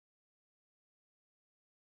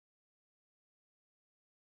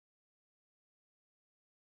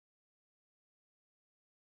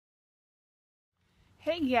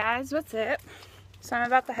Hey guys, what's up? So I'm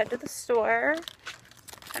about to head to the store.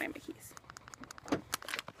 I need my keys.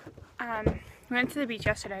 We went to the beach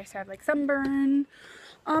yesterday, so I have like sunburn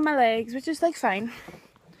on my legs, which is like fine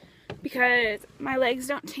because my legs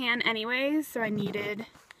don't tan anyways, so I needed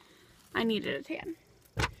a tan.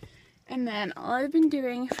 And then all I've been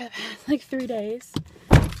doing for the past like 3 days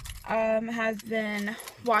has been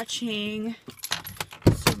watching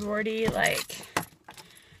sorority like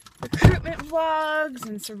recruitment vlogs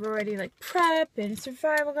and sorority like prep and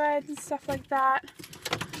survival guides and stuff like that.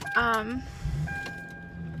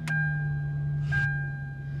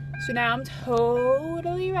 So now I'm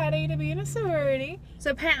totally ready to be in a sorority.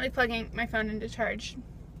 So apparently plugging my phone into charge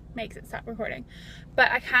makes it stop recording.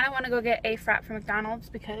 But I kind of want to go get a frap from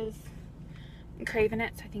McDonald's because I'm craving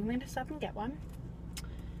it. So I think I'm going to stop and get one.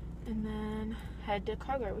 And then head to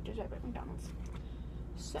Kroger, which is right by McDonald's.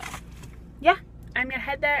 So yeah, I'm going to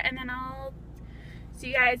head there and then I'll see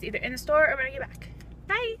you guys either in the store or when I get back.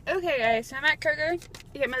 Bye! Okay guys, so I'm at Kroger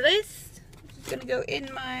to get my list. I'm just going to go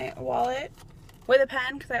in my wallet with a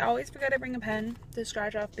pen because I always forget to bring a pen to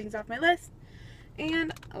scratch off things off my list.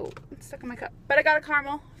 And, oh, it's stuck in my cup. But I got a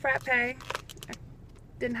caramel frappe. I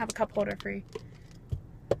didn't have a cup holder free.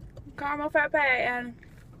 Caramel frappe and,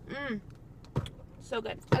 so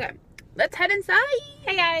good. Okay, let's head inside.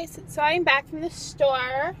 Hey guys, so I'm back from the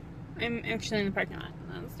store. I'm actually in the parking lot.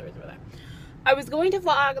 The store's over there. I was going to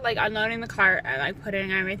vlog like unloading the cart and like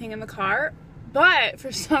putting everything in the car, but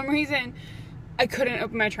for some reason I couldn't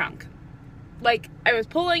open my trunk. Like I was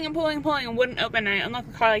pulling and pulling and pulling and wouldn't open. I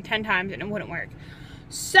unlocked the car like 10 times and it wouldn't work.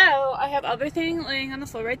 So I have everything laying on the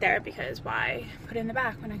floor right there because why put it in the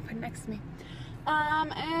back when I put it next to me?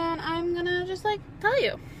 And I'm gonna just like tell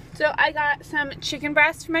you. So I got some chicken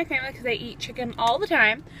breast for my family because they eat chicken all the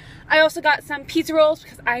time. I also got some pizza rolls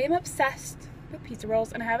because I am obsessed with pizza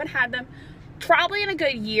rolls and I haven't had them probably in a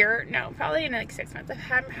good year. No, probably in like 6 months. I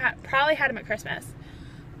haven't probably had them at Christmas.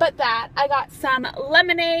 But that, I got some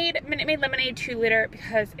lemonade, Minute Maid lemonade 2 liter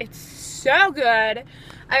because it's so good.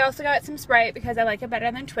 I also got some Sprite because I like it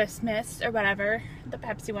better than Twist Mist or whatever the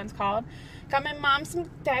Pepsi one's called. Got my mom some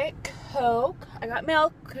Diet Coke. I got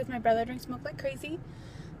milk because my brother drinks milk like crazy.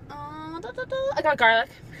 I got garlic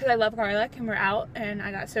because I love garlic and we're out and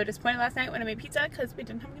I got so disappointed last night when I made pizza because we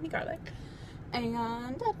didn't have any garlic. And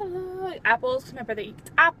apples because my brother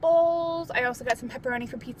eats apples. I also got some pepperoni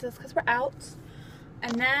for pizzas because we're out.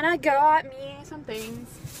 And then I got me some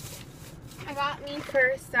things. I got me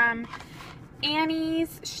first some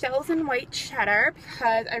Annie's shells and white cheddar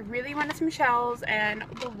because I really wanted some shells and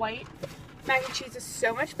the white mac and cheese is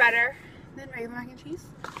so much better than regular mac and cheese.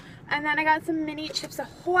 And then I got some mini Chips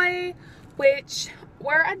Ahoy, which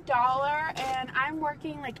were $1, and I'm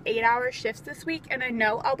working like 8-hour shifts this week and I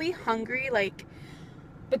know I'll be hungry like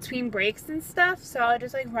between breaks and stuff, so I'll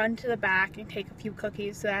just like run to the back and take a few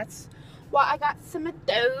cookies. So that's why I got some of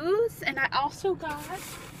those. And I also got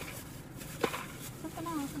something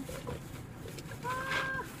else.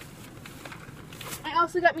 I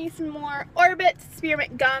also got me some more Orbit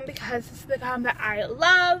Spearmint gum because this is the gum that I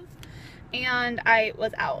love. And I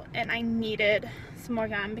was out and I needed some more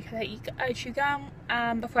gum because I chew gum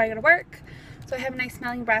before I go to work. So I have a nice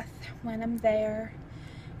smelling breath when I'm there.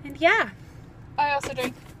 And yeah, I also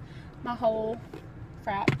drank my whole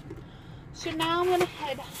frap. So now I'm gonna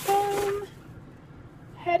head home.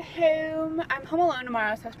 I'm home alone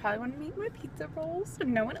tomorrow, so I probably want to eat my pizza rolls so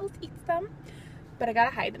no one else eats them. But I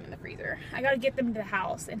gotta hide them in the freezer. I gotta get them to the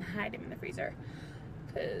house and hide them in the freezer.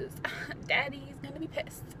 Because Daddy's gonna be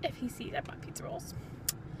pissed if he sees I bought pizza rolls.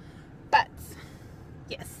 But,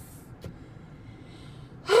 yes.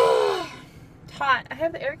 It's hot. I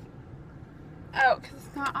have the air. Oh, because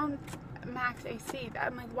it's not on max AC.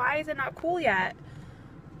 I'm like, why is it not cool yet?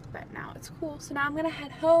 But now it's cool. So now I'm gonna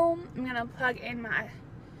head home. I'm gonna plug in my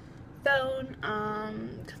phone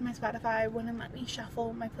because my Spotify wouldn't let me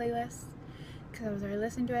shuffle my playlist because I was already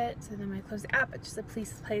listening to it. So then when I close the app, it just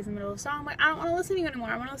plays in the middle of the song. I'm like, I don't want to listen to you anymore.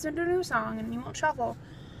 I want to listen to a new song and you won't shuffle.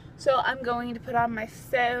 So I'm going to put on my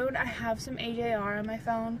phone. I have some AJR on my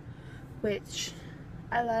phone, which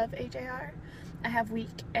I love AJR. I have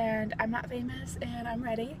Weak and I'm Not Famous and I'm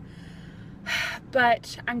ready.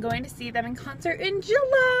 But I'm going to see them in concert in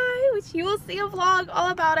July, which you will see a vlog all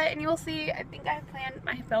about it, and you will see, I think I have planned,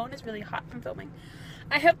 my phone is really hot from filming.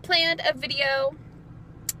 I have planned a video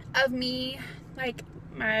of me, like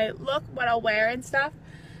my look, what I'll wear and stuff,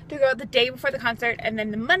 to go the day before the concert, and then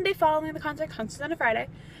the Monday following the concert's on a Friday.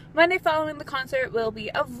 Monday following the concert will be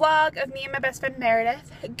a vlog of me and my best friend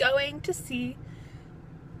Meredith going to see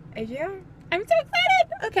AJR. I'm so excited!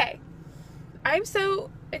 Okay. I'm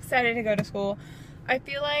so excited to go to school. I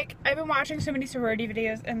feel like I've been watching so many sorority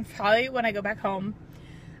videos, and probably when I go back home,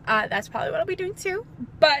 that's probably what I'll be doing too.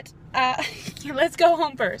 But let's go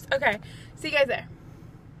home first. Okay, see you guys there.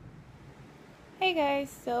 Hey guys,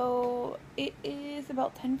 so it is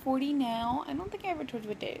about 10:40 now. I don't think I ever told you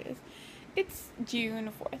what day it is. It's June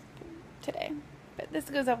 4th today, but this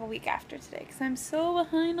goes up a week after today because I'm so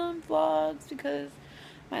behind on vlogs because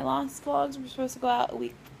my last vlogs were supposed to go out a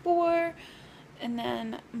week before, and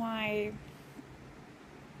then my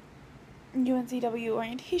UNCW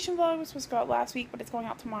orientation vlog was supposed to go out last week, but it's going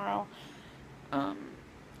out tomorrow,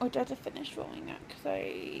 which I have to finish filming it because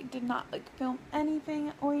I did not film anything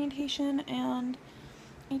at orientation, and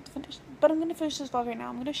I need to finish. But I'm gonna finish this vlog right now.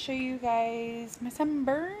 I'm gonna show you guys my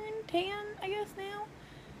sunburn tan, I guess now.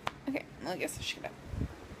 Okay, well, I guess I should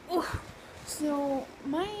go. So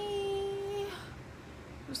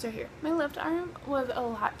let's start here. My left arm was a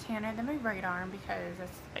lot tanner than my right arm because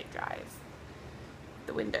it dries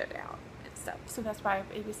the window down and stuff. So that's why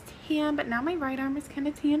it was tan, but now my right arm is kind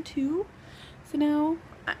of tan too. So now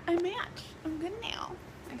I match. I'm good now.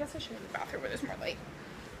 I guess I should go to the bathroom where there's more light.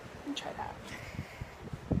 Let me try that.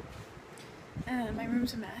 My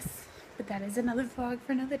room's a mess, but that is another vlog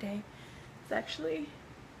for another day. It's actually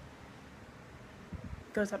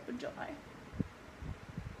goes up in July.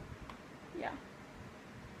 Yeah.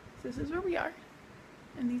 So this is where we are.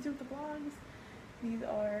 And these are the vlogs. These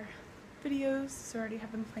are videos. So already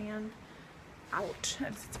have them planned out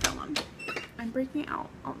as it's filming. I'm breaking out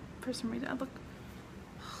for some reason. I look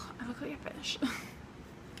like a fish. Like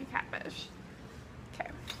a catfish.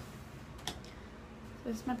 Okay. So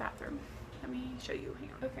this is my bathroom. Let me show you. Hang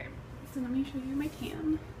on. Okay. So let me show you my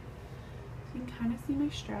tan. So you can kind of see my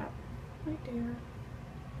strap right there.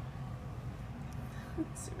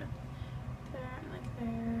 Let's zoom in. There and like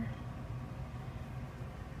there.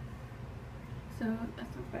 So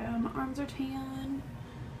that's not bad. My arms are tan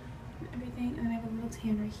and everything, and then I have a little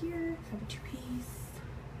tan right here. I have a two-piece.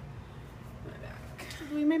 My back.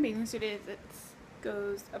 The way my bathing suit is, it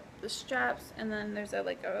goes up the straps, and then there's a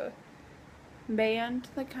band,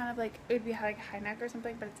 kind of it would be like a high neck or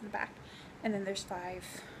something, but it's in the back, and then there's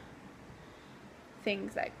 5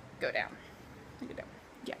 things that go down.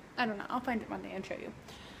 Yeah, I don't know. I'll find it one day and show you.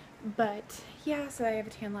 But yeah, so I have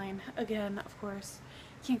a tan line again. Of course,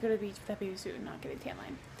 you can't go to the beach with that baby suit and not get a tan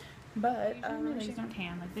line. But my legs don't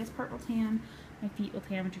tan. Like this part will tan, my feet will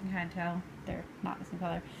tan, which you can kind of tell they're not the same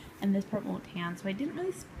color, and this part won't tan. So I didn't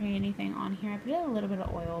really spray anything on here. I put a little bit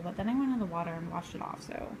of oil, but then I went in the water and washed it off.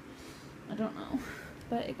 So I don't know,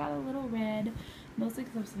 but it got a little red, mostly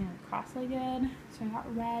because I was sitting cross-legged. So I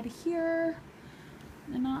got red here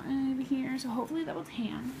and not over here. So hopefully that will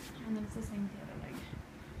tan, and then it's the same with the other leg.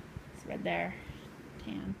 It's red there,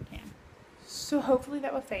 tan. So hopefully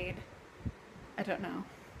that will fade. I don't know.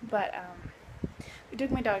 But we took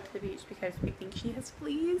my dog to the beach because we think she has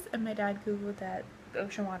fleas, and my dad googled that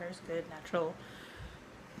ocean water is a good natural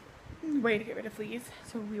way to get rid of fleas.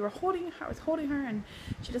 So I was holding her, and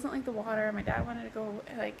she doesn't like the water. My dad wanted to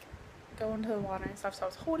go into the water and stuff, so I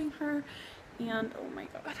was holding her, and oh my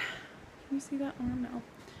god, can you see that arm? No.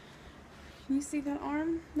 Can you see that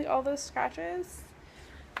arm? All those scratches?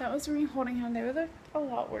 That was me holding him. They were a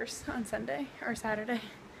lot worse on Sunday or Saturday,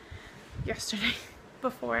 yesterday,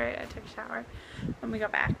 before I took a shower when we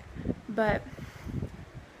got back. But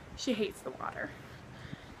she hates the water.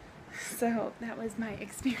 So that was my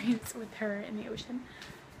experience with her in the ocean.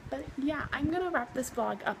 But yeah, I'm gonna wrap this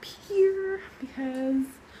vlog up here because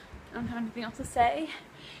I don't have anything else to say.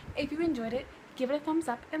 If you enjoyed it, give it a thumbs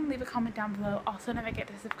up and leave a comment down below. Also, don't forget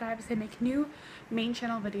to subscribe as I make new main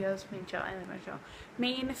videos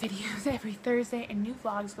every Thursday, and new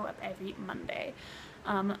vlogs go up every Monday.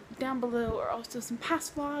 Down below are also some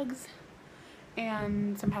past vlogs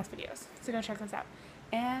and some past videos, so go check those out.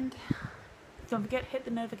 And don't forget, hit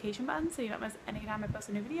the notification button so you don't miss any time I post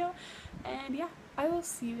a new video. And yeah, I will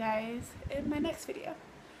see you guys in my next video.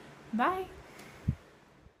 Bye!